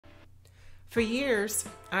For years,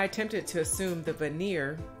 I attempted to assume the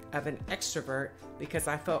veneer of an extrovert because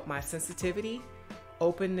I felt my sensitivity,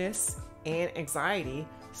 openness, and anxiety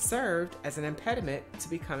served as an impediment to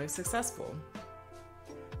becoming successful.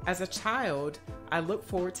 As a child, I looked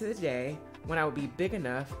forward to the day when I would be big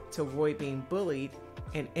enough to avoid being bullied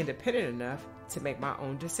and independent enough to make my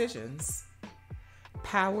own decisions.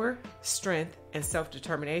 Power, strength, and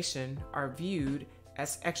self-determination are viewed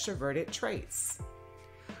as extroverted traits.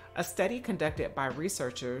 A study conducted by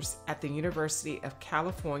researchers at the University of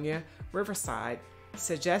California, Riverside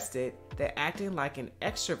suggested that acting like an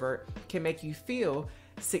extrovert can make you feel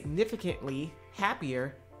significantly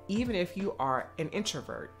happier even if you are an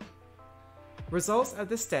introvert. Results of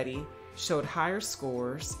the study showed higher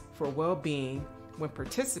scores for well-being when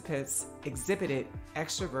participants exhibited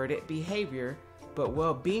extroverted behavior, but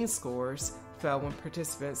well-being scores fell when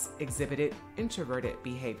participants exhibited introverted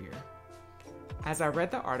behavior. As I read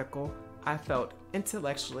the article, I felt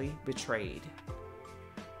intellectually betrayed.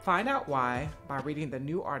 Find out why by reading the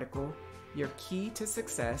new article, Your Key to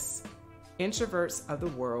Success: Introverts of the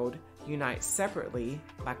World Unite Separately,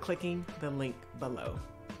 by clicking the link below.